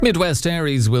Midwest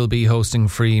Aries will be hosting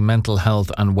free mental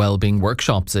health and wellbeing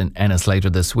workshops in Ennis later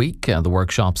this week. The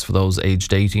workshops for those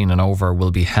aged 18 and over will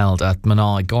be held at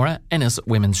Mná Gora, Ennis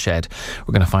Women's Shed.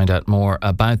 We're going to find out more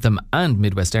about them and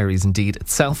Midwest Aries indeed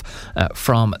itself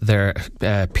from their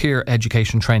Peer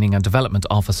Education Training and Development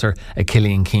Officer,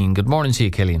 Killian Keane. Good morning to you,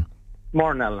 Killian.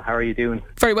 Morning, Alan. How are you doing?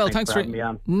 Very well, thanks for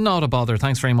not a bother.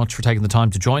 Thanks very much for taking the time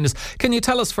to join us. Can you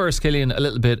tell us first, Killian, a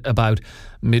little bit about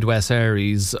Midwest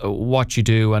Aries, what you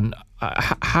do and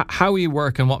how you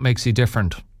work and what makes you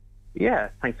different? Yeah,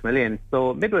 thanks a million.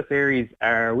 So Midwest Aries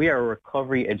we are a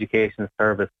recovery education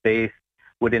service based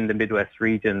within the Midwest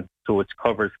region, so which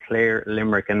covers Clare,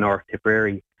 Limerick and North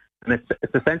Tipperary. And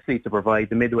it's essentially to provide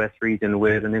the Midwest region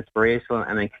with an inspirational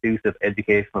and inclusive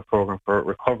educational program for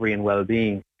recovery and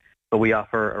well-being. So we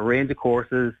offer a range of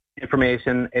courses,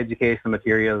 information, educational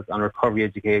materials on recovery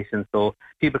education, so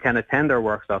people can attend our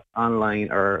workshops online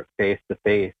or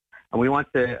face-to-face. And we want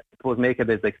to, I suppose, make it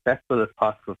as accessible as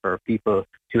possible for people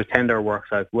to attend our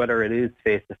workshops, whether it is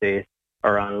face-to-face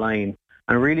or online.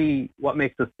 And really what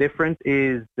makes us different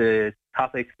is the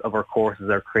topics of our courses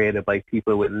are created by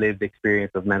people with lived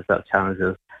experience of mental health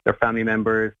challenges, their family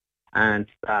members and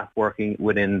staff working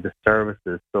within the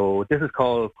services. So this is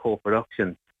called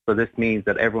co-production. So this means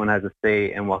that everyone has a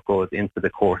say in what goes into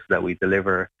the course that we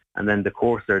deliver. And then the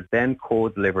courses are then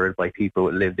co-delivered by people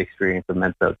with lived experience of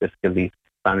mental health difficulties,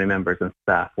 family members and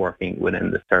staff working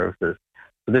within the services.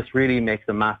 So this really makes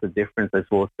a massive difference, I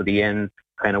suppose, to the end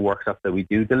kind of workshop that we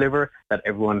do deliver, that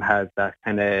everyone has that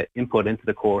kind of input into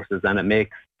the courses, and it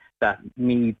makes that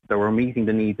need that we're meeting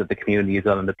the needs of the community as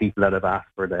well and the people that have asked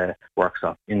for the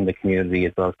workshop in the community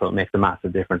as well. So it makes a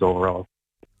massive difference overall.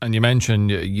 And you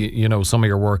mentioned, you know, some of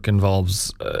your work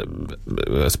involves,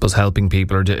 I suppose, helping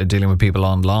people or dealing with people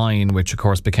online, which of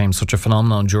course became such a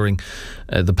phenomenon during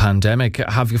the pandemic.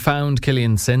 Have you found,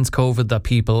 Killian, since COVID that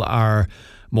people are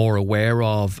more aware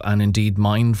of and indeed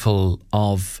mindful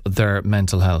of their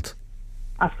mental health?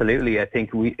 Absolutely. I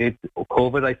think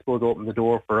COVID, I suppose, opened the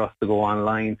door for us to go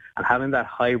online, and having that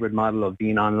hybrid model of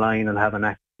being online and having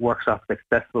workshops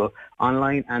accessible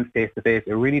online and face-to-face,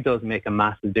 it really does make a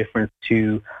massive difference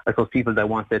to, I suppose, people that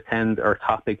want to attend our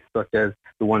topics such as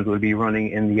the ones we'll be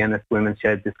running in the Ennis Women's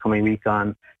Shed this coming week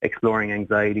on exploring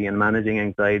anxiety and managing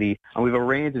anxiety. And we have a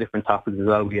range of different topics as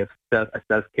well. We have a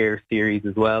self-care series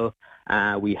as well.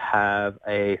 We have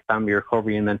a family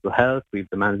recovery and mental health. We have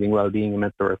the managing well-being and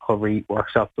mental recovery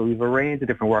workshop. So we have a range of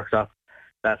different workshops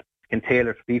that can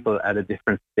tailor to people at a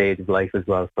different stage of life as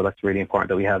well. So that's really important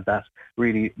that we have that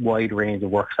really wide range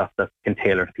of workshops that can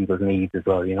tailor to people's needs as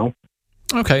well, you know.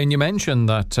 Okay, and you mentioned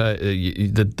that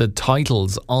the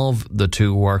titles of the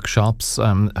two workshops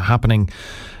happening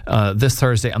this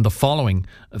Thursday and the following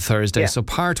Thursday. Yeah. So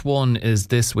part one is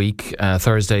this week,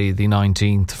 Thursday the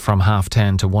 19th from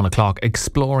 10:30 to 1 o'clock,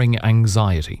 Exploring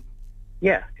Anxiety.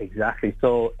 Yeah, exactly.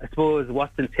 So I suppose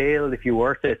what's entailed if you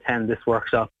were to attend this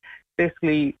workshop,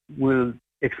 basically we'll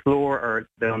explore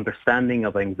the understanding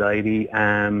of anxiety.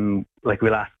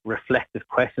 We'll ask reflective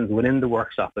questions within the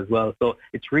workshop as well. So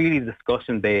it's really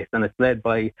discussion based, and it's led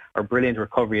by our brilliant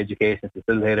recovery education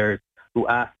facilitators who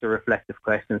ask the reflective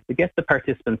questions to get the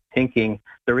participants thinking.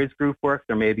 There is group work,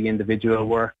 there may be individual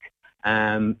work.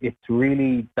 It's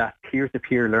really that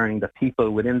peer-to-peer learning that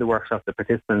people within the workshop, the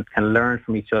participants, can learn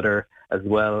from each other as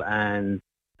well, and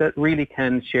that really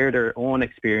can share their own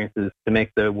experiences to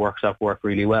make the workshop work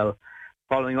really well.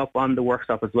 Following up on the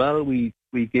workshop as well, we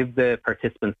give the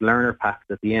participants learner packs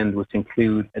at the end, which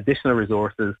include additional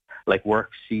resources like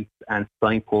worksheets and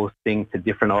signposting to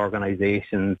different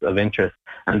organisations of interest.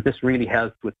 And this really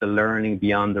helps with the learning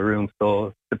beyond the room.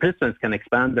 So the participants can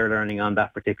expand their learning on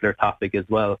that particular topic as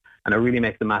well. And it really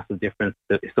makes a massive difference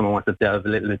if someone wants to delve a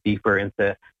little bit deeper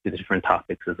into the different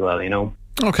topics as well, you know.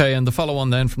 Okay, and the follow-on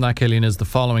then from that, Killian, is the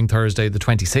following Thursday, the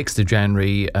 26th of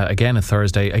January, again a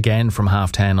Thursday, again from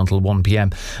 10:30 until 1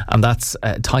 p.m, and that's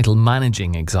titled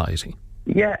Managing Anxiety.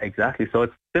 Yeah, exactly. So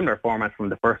it's similar format from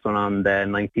the first one on the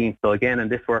 19th. So again, in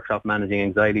this workshop, Managing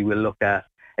Anxiety, we'll look at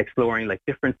exploring like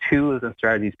different tools and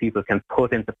strategies people can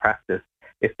put into practice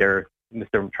if they're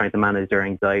trying to manage their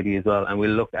anxiety as well. And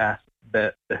we'll look at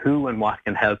the who and what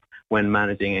can help when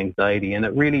managing anxiety. And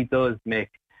it really does make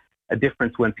a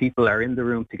difference when people are in the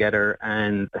room together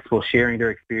and, I suppose, sharing their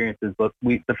experiences. But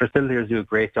the facilitators do a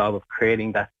great job of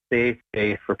creating that safe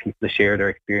space for people to share their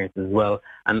experiences as well.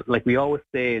 And like we always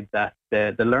say, that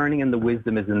the learning and the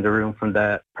wisdom is in the room from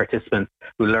the participants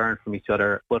who learn from each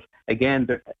other. But again,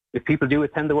 if people do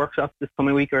attend the workshop this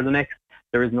coming week or the next,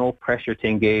 there is no pressure to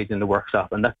engage in the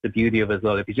workshop. And that's the beauty of it as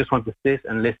well. If you just want to sit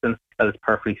and listen, that is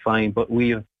perfectly fine. But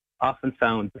we have often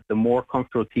found that the more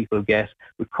comfortable people get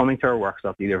with coming to our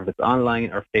workshop, either if it's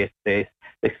online or face-to-face,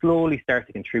 they slowly start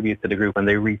to contribute to the group and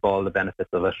they reap all the benefits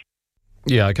of it.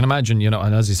 Yeah, I can imagine,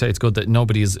 and as you say, it's good that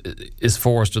nobody is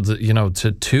forced,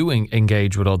 to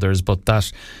engage with others, but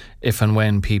that if and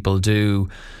when people do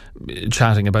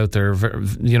chatting about their,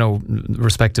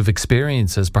 respective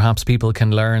experiences, perhaps people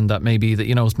can learn that maybe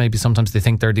sometimes they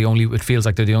think it feels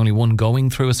like they're the only one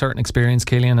going through a certain experience,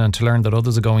 Cillian, and to learn that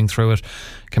others are going through it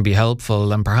can be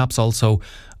helpful, and perhaps also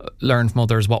learn from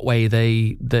others what way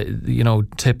they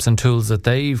tips and tools that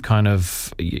they've kind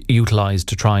of utilised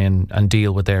to try and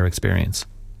deal with their experience.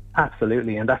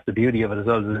 Absolutely, and that's the beauty of it as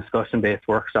well, the discussion-based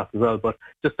workshops as well. But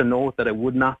just to note that it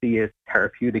would not be a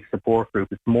therapeutic support group.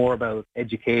 It's more about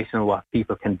education on what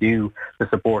people can do to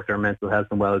support their mental health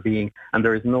and well-being. And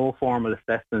there is no formal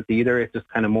assessments either. It's just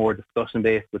kind of more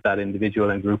discussion-based with that individual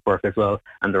and group work as well,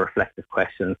 and the reflective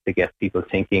questions to get people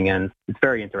thinking. And it's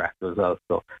very interactive as well.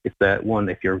 So it's one,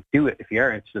 if you are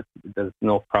interested, there's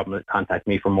no problem to contact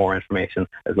me for more information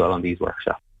as well on these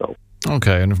workshops. So.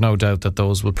 Okay, and I've no doubt that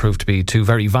those will prove to be two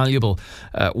very valuable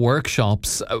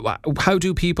workshops. How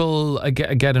do people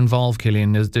get involved,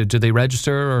 Cillian? Do they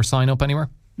register or sign up anywhere?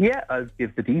 Yeah, I'll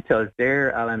give the details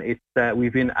there, Alan. It's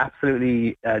we've been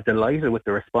absolutely delighted with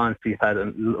the response we've had,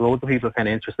 and loads of people are kind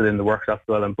of interested in the workshops as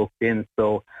well and booked in.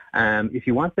 So if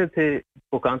you wanted to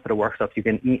book onto the workshops, you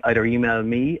can either email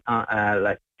me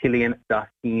like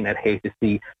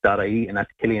Cillian.Keane@hsc.ie, and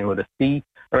that's Cillian with a C,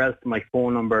 or else my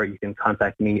phone number, you can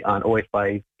contact me on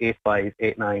 085 85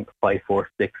 89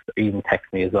 546, or even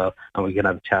text me as well, and we can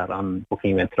have a chat on booking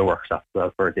you into the workshop as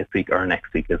well for this week or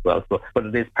next week as well. So, but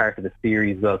it is part of the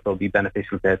series as well, so it'll be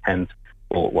beneficial to attend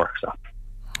both workshops.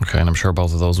 Okay, and I'm sure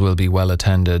both of those will be well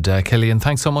attended. Cillian,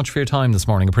 thanks so much for your time this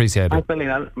morning. Appreciate it. Thanks, Billy.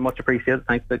 Much appreciated.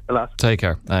 Thanks a lot. Take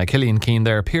care. Cillian Keane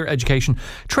there, Peer Education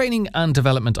Training and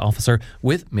Development Officer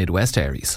with Midwest Areas.